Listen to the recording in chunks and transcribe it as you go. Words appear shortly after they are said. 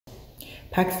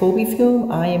Pax Vobiscum,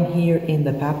 I am here in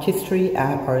the baptistry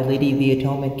at Our Lady of the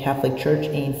Atonement Catholic Church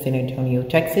in San Antonio,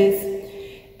 Texas.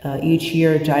 Each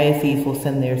year, dioceses will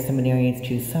send their seminarians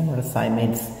to summer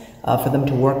assignments for them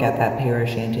to work at that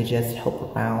parish and to just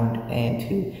help around and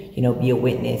to, be a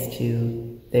witness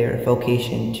to their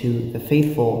vocation to the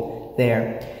faithful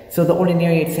there. So the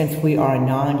ordinariate, since we are a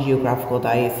non-geographical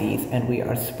diocese and we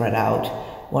are spread out,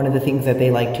 one of the things that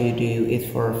they like to do is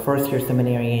for first-year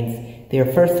seminarians, their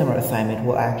first summer assignment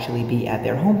will actually be at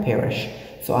their home parish.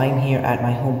 So I'm here at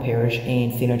my home parish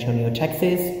in San Antonio,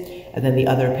 Texas, and then the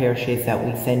other parishes that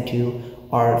we send to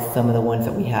are some of the ones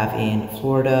that we have in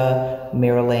Florida,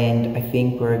 Maryland. I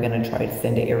think we're going to try to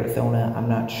send to Arizona. I'm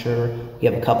not sure. We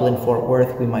have a couple in Fort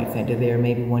Worth. We might send to there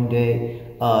maybe one day.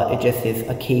 It just is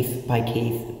a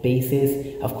case-by-case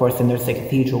basis. Of course, then there's the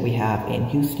cathedral we have in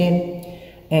Houston.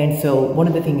 And so one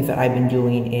of the things that I've been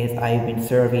doing is I've been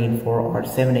serving for our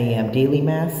 7 a.m. daily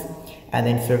mass and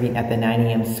then serving at the 9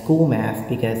 a.m. school mass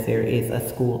because there is a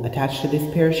school attached to this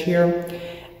parish here.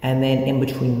 And then in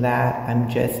between that, I'm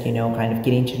just, kind of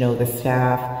getting to know the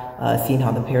staff, seeing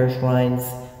how the parish runs,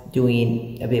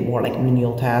 doing a bit more like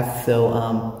menial tasks.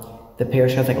 So the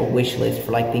parish has like a wish list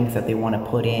for like things that they want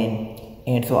to put in.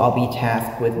 And so I'll be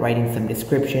tasked with writing some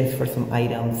descriptions for some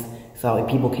items so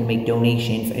people can make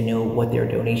donations and know what their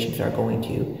donations are going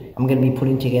to. I'm going to be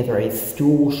putting together a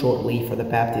stool shortly for the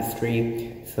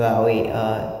baptistry so that way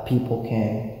people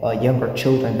can, younger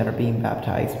children that are being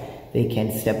baptized, they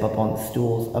can step up on the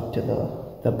stools up to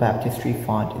the baptistry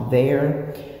font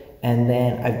there. And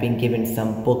then I've been given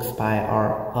some books by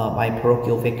my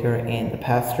parochial vicar and the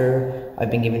pastor.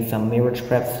 I've been given some marriage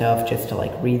prep stuff just to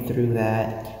like read through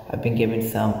that. I've been given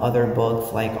some other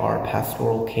books like our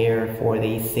pastoral care for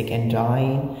the sick and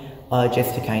dying,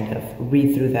 just to kind of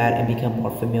read through that and become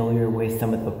more familiar with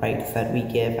some of the rites that we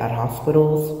give at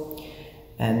hospitals.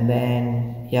 And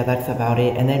then, yeah, that's about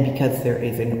it. And then because there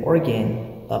is an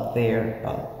organ up there,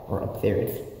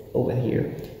 it's over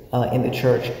here in the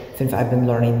church, since I've been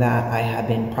learning that, I have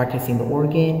been practicing the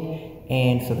organ.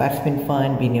 And so that's been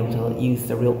fun, being able to use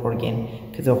the real organ,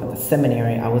 because over at the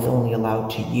seminary, I was only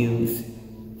allowed to use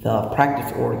the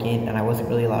practice organ, and I wasn't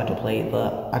really allowed to play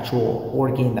the actual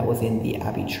organ that was in the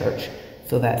Abbey Church.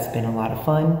 So that's been a lot of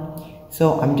fun.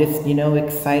 So I'm just,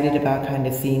 excited about kind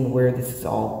of seeing where this is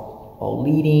all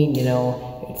leading.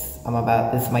 This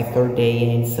is my third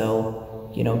day in, so,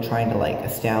 trying to like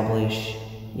establish,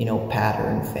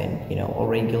 patterns and, a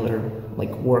regular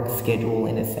like work schedule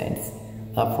in a sense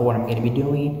for what I'm going to be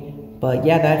doing. But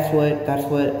yeah, that's what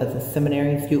the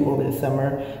seminarians do over the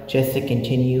summer, just to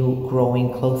continue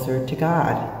growing closer to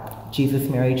God. Jesus,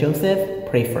 Mary, Joseph,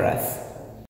 pray for us.